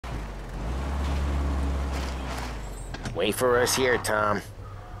Wait for us here, Tom.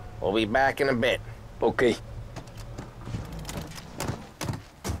 We'll be back in a bit. Okay.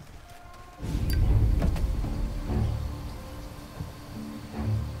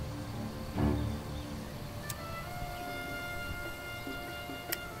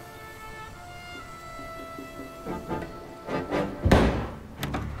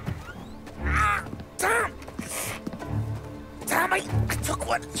 I took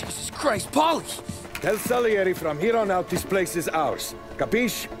one. Jesus Christ, Paulie! Tell Salieri from here on out this place is ours.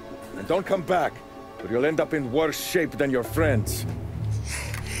 Capiche? And don't come back, or you'll end up in worse shape than your friends.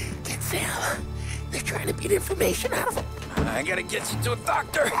 Get Sam. They're trying to beat information out of him. I gotta get you to a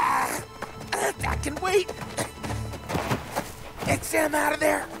doctor. I can wait. Get Sam out of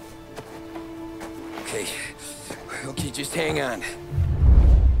there. Okay, just hang on.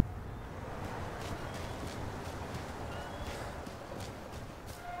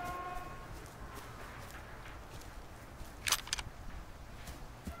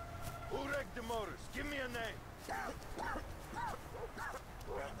 Give me a name.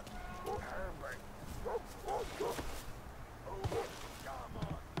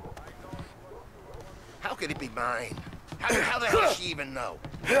 How could it be mine? How the hell does she even know?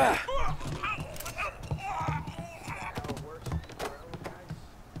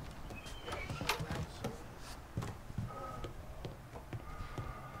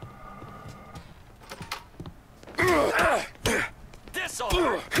 This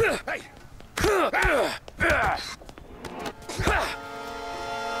all. Hey.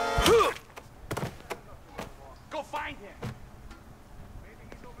 Go find him. Maybe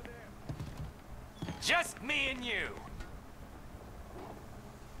he's over there. Just me and you.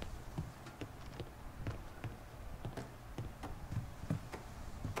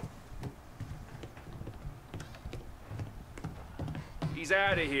 He's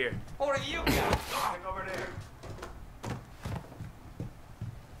out of here. What are you guys doing over there?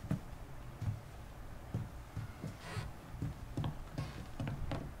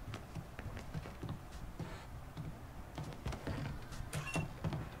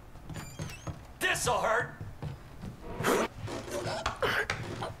 This'll hurt.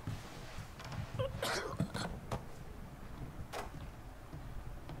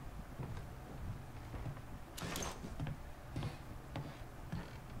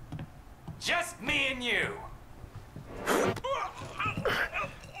 Just me and you.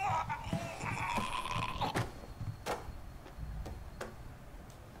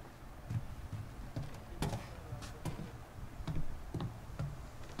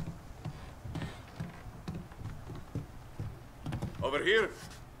 Over here.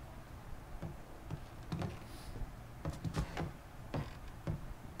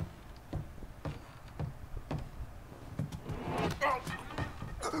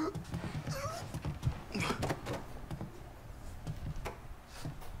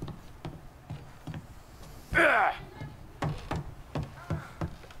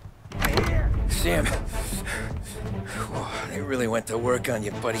 Sam, they really went to work on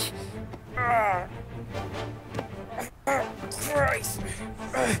you, buddy. Christ.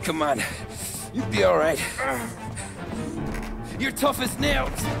 Come on. You'll be all right. You're tough as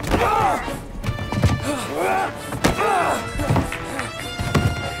nails. Oh,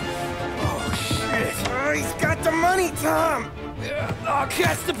 shit. Oh, he's got the money, Tom. Oh,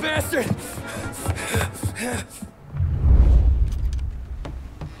 catch the bastard.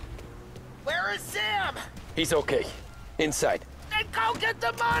 Where is Sam? He's okay. Inside. Then go get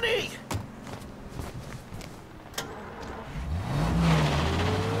the money!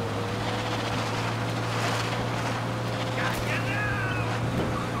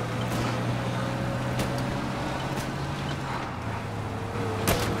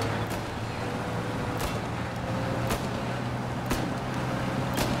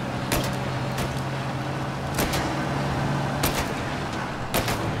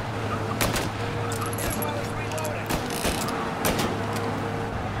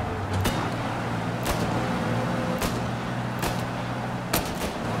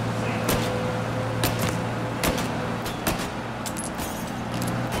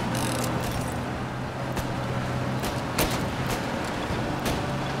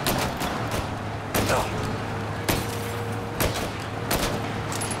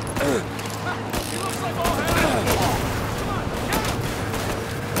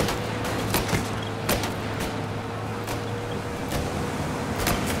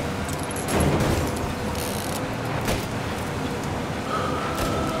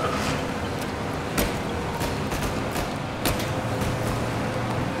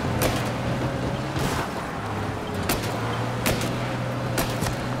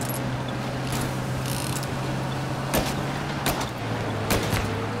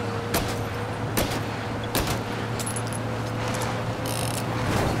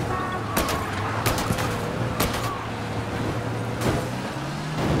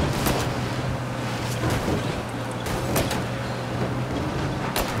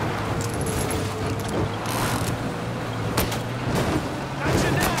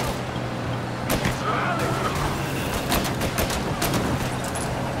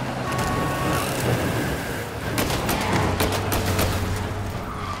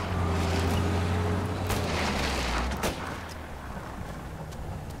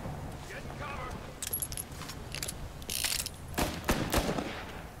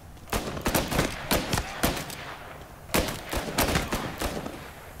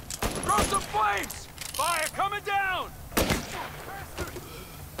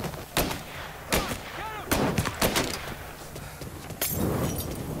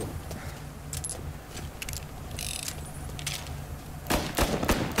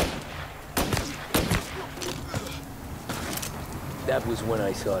 that was when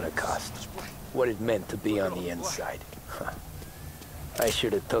I saw the cost. What it meant to be on the inside. Huh. I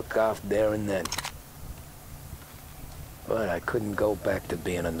should have took off there and then. But I couldn't go back to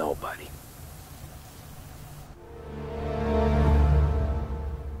being a nobody.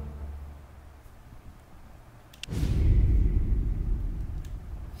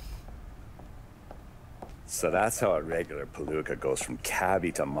 So that's how a regular palooka goes from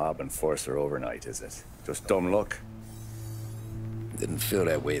cabbie to mob enforcer overnight, is it? Just dumb luck? Didn't feel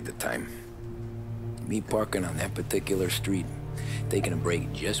that way at the time. Me parking on that particular street, taking a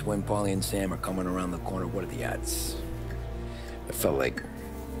break just when Paulie and Sam are coming around the corner, what are the odds? I felt like,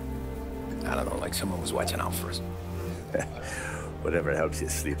 I don't know, like someone was watching out for us. Whatever helps you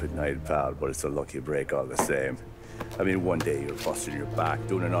sleep at night, pal, but it's a lucky break all the same. I mean, one day you're busting your back,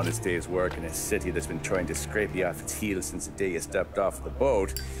 doing an honest day's work in a city that's been trying to scrape you off its heels since the day you stepped off the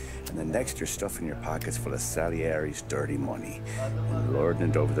boat, and the next you're stuffing your pockets full of Salieri's dirty money and lording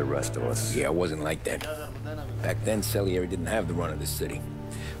it over the rest of us. Yeah, it wasn't like that. Back then, Salieri didn't have the run of the city.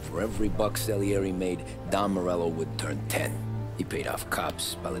 For every buck Salieri made, Don Morello would turn 10. He paid off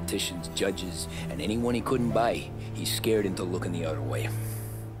cops, politicians, judges, and anyone he couldn't buy, he scared into looking the other way.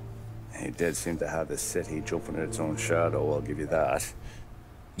 He did seem to have the city jumping at its own shadow, I'll give you that.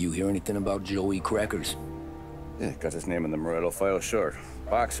 You hear anything about Joey Crackers? Yeah, got his name in the Morello file, sure.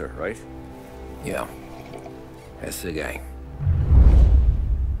 Boxer, right? Yeah, that's the guy.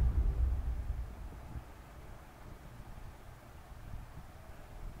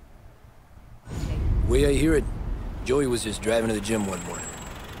 The way I hear it, Joey was just driving to the gym one morning.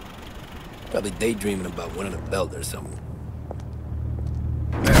 Probably daydreaming about winning a belt or something.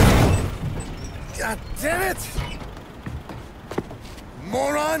 God damn it!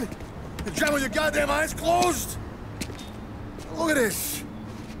 Moron! You're driving with your goddamn eyes closed? Look at this!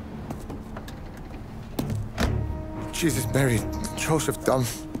 Jesus, Mary, Joseph, Tom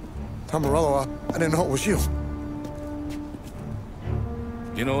Morello, I didn't know it was you.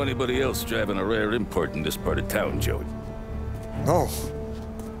 You know anybody else driving a rare import in this part of town, Joey? No.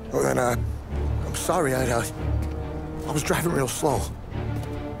 Well, then, I'm sorry, I was driving real slow.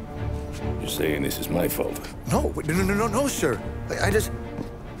 You're saying this is my fault? No, sir. I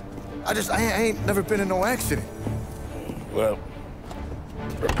ain't never been in no accident. Well,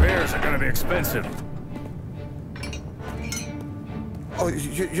 repairs are gonna be expensive. Oh,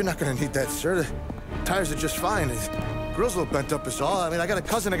 you're not gonna need that, sir. The tires are just fine. The grill's a little bent up is all. I mean, I got a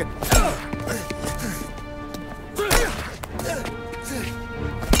cousin I can...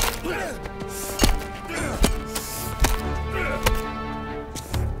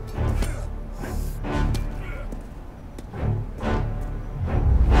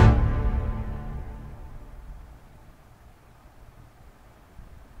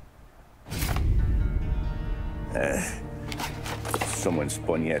 Someone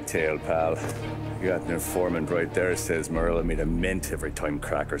spun you a tail, pal. You got an informant right there says Morello made a mint every time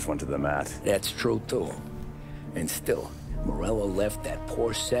Crackers went to the mat. That's true, too. And still, Morello left that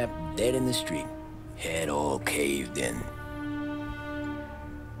poor sap dead in the street. Head all caved in.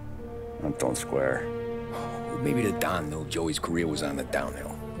 That don't square. Well, maybe the Don knew Joey's career was on the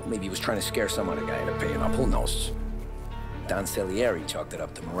downhill. Or maybe he was trying to scare some other guy into paying up. Who knows? Don Salieri chalked it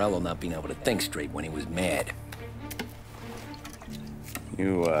up to Morello not being able to think straight when he was mad.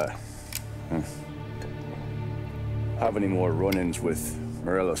 You, have any more run-ins with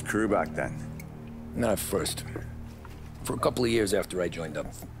Morello's crew back then? Not at first. For a couple of years after I joined up,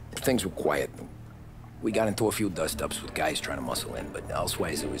 things were quiet. We got into a few dust-ups with guys trying to muscle in, but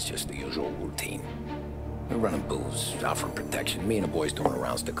elsewise it was just the usual routine. We were running booze, offering protection, me and the boys doing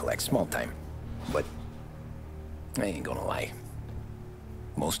rounds to collect, small time. But I ain't gonna lie.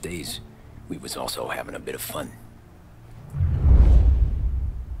 Most days, we was also having a bit of fun.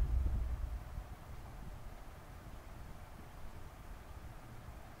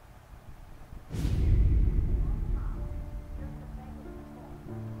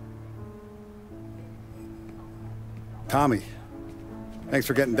 Tommy, thanks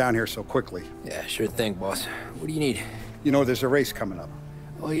for getting down here so quickly. Yeah, sure thing, boss. What do you need? You know there's a race coming up.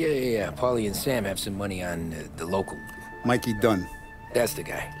 Oh, yeah. Paulie and Sam have some money on the local. Mikey Dunn. That's the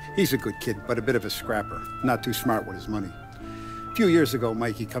guy. He's a good kid, but a bit of a scrapper. Not too smart with his money. A few years ago,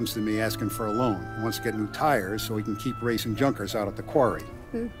 Mikey comes to me asking for a loan. He wants to get new tires so he can keep racing junkers out at the quarry.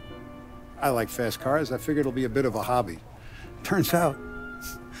 I like fast cars. I figured it'll be a bit of a hobby. Turns out,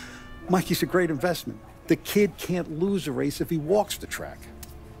 Mikey's a great investment. The kid can't lose a race if he walks the track.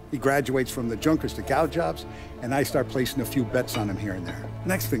 He graduates from the junkers to gal jobs, and I start placing a few bets on him here and there.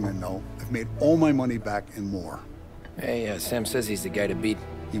 Next thing I know, I've made all my money back and more. Hey, Sam says he's the guy to beat.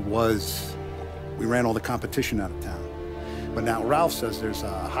 He was. We ran all the competition out of town. But now Ralph says there's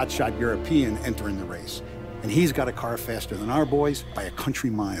a hotshot European entering the race. And he's got a car faster than our boys by a country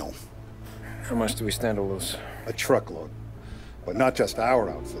mile. How much do we stand to lose? A truckload. But not just our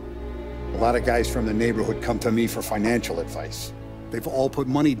outfit. A lot of guys from the neighborhood come to me for financial advice. They've all put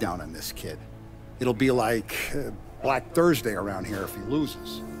money down on this kid. It'll be like Black Thursday around here if he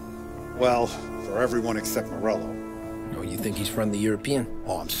loses. Well, for everyone except Morello. Oh, you think he's from the European?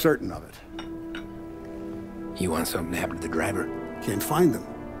 Oh, I'm certain of it. You want something to happen to the driver? Can't find him.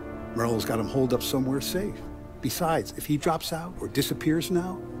 Morello's got him holed up somewhere safe. Besides, if he drops out or disappears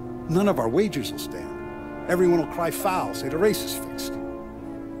now, none of our wagers will stand. Everyone will cry foul, say the race is fixed.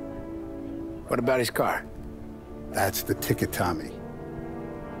 What about his car? That's the ticket, Tommy.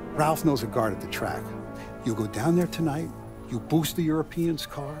 Ralph knows a guard at the track. You go down there tonight, you boost the European's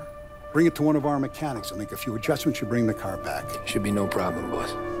car, bring it to one of our mechanics, and make a few adjustments, you bring the car back. Should be no problem, boss.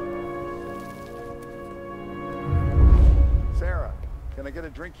 Sarah, can I get a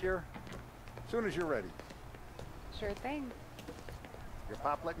drink here? As soon as you're ready. Sure thing. Your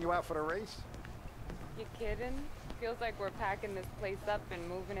pop letting you out for the race? You kidding? Feels like we're packing this place up and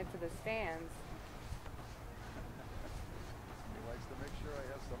moving it to the stands. He likes to make sure I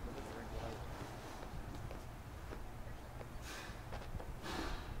have something to drink when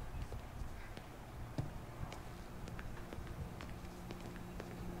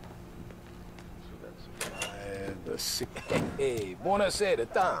So that's a 5, a 6. Hey, buonasera,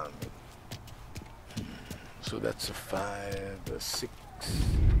 Tom. So that's a 5, a 6.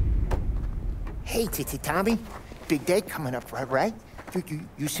 Hey, Tommy. Big day coming up, right?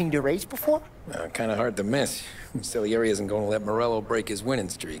 You seen the race before? Kind of hard to miss. Salieri isn't going to let Morello break his winning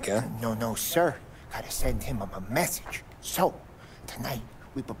streak, huh? No, sir. Gotta send him a message. So, tonight,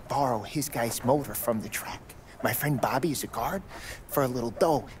 we will borrow his guy's motor from the track. My friend Bobby is a guard. For a little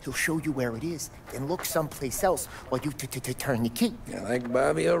dough, he'll show you where it is, then look someplace else while you turn the key. I like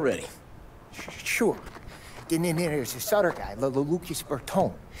Bobby already. Sure. Then there's this other guy, Lucas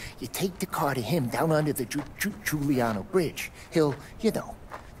Bertone. You take the car to him down under the Giuliano Bridge. He'll,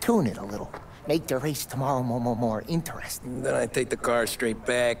 tune it a little. Make the race tomorrow more interesting. Then I take the car straight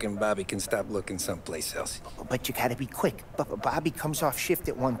back and Bobby can stop looking someplace else. But you gotta be quick. Bobby comes off shift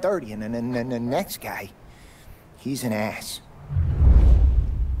at 1:30, and then the next guy, he's an ass.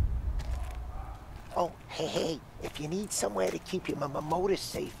 Oh, hey, if you need somewhere to keep your motor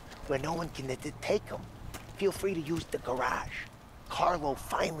safe, where no one can take them, feel free to use the garage. Carlo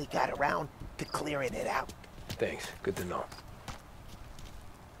finally got around to clearing it out. Thanks. Good to know.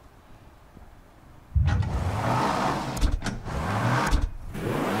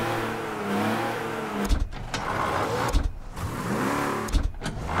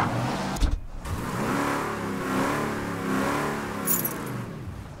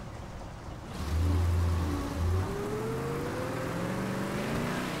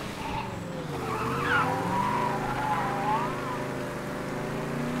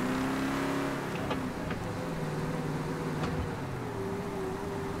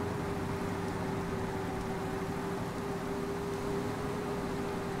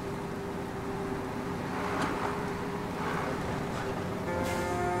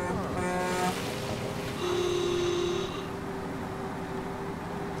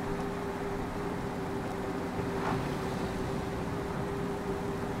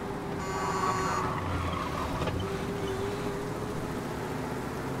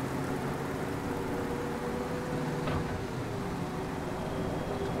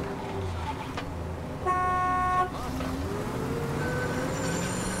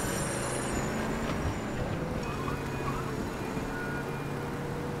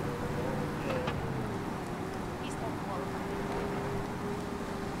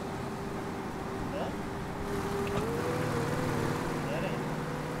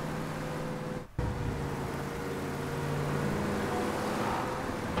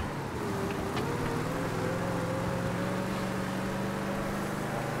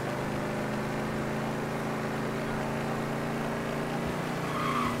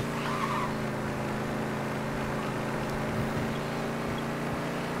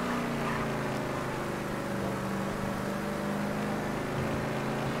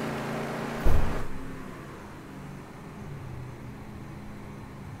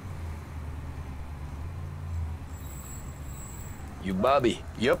 You Bobby?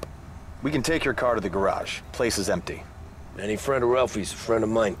 Yep. We can take your car to the garage. Place is empty. Any friend of Ralphie's, a friend of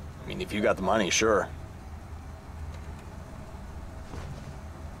mine. I mean, if you got the money, sure.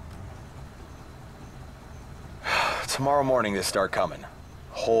 Tomorrow morning they start coming.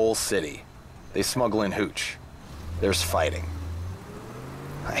 Whole city. They smuggle in hooch. There's fighting.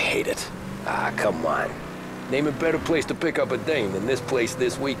 I hate it. Ah, come on. Name a better place to pick up a dame than this place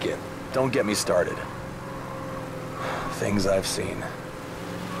this weekend. Don't get me started. Things I've seen.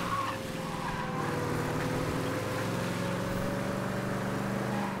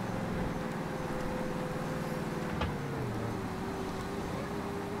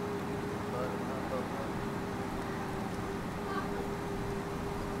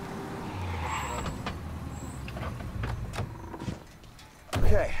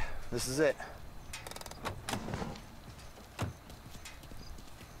 Okay, this is it.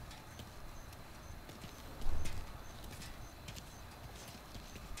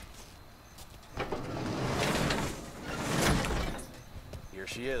 Here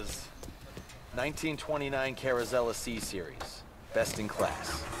she is. 1929 Carazella C series. Best in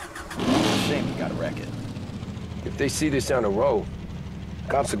class. Shame you gotta wreck it. If they see this on the road,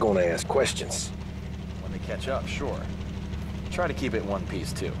 cops are gonna ask questions. When they catch up, sure. Try to keep it in one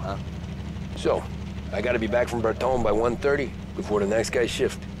piece too, huh? So, I gotta be back from Bertone by 1:30 before the next guy's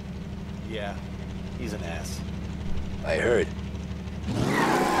shift. Yeah, he's an ass. I heard.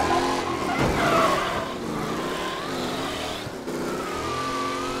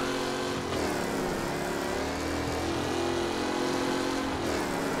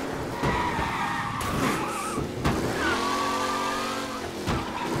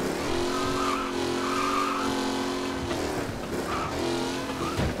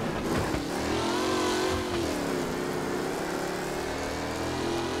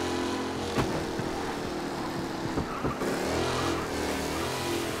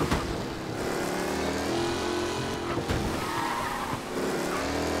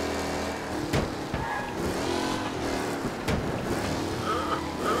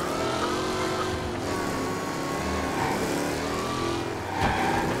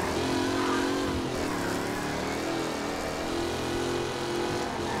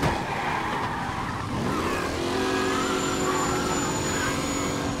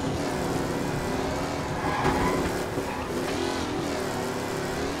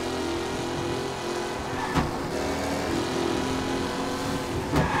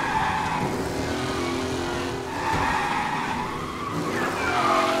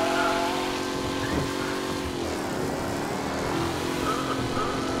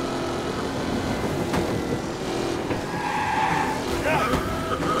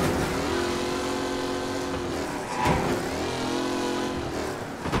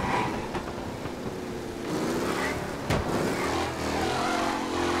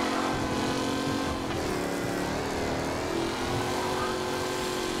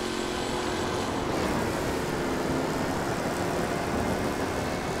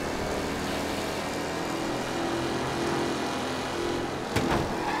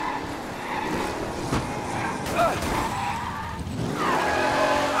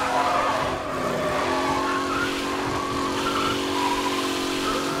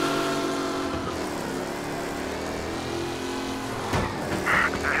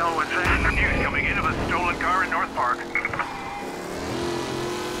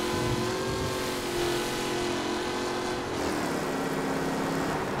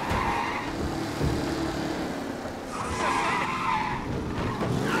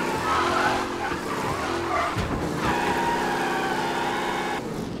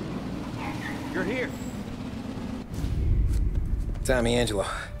 You're here. Tommy Angelo.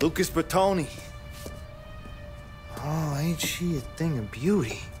 Lucas Bertoni. Oh, ain't she a thing of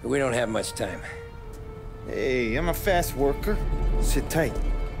beauty? We don't have much time. Hey, I'm a fast worker. Sit tight.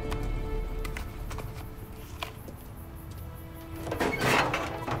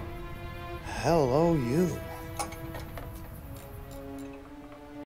 Hello, you.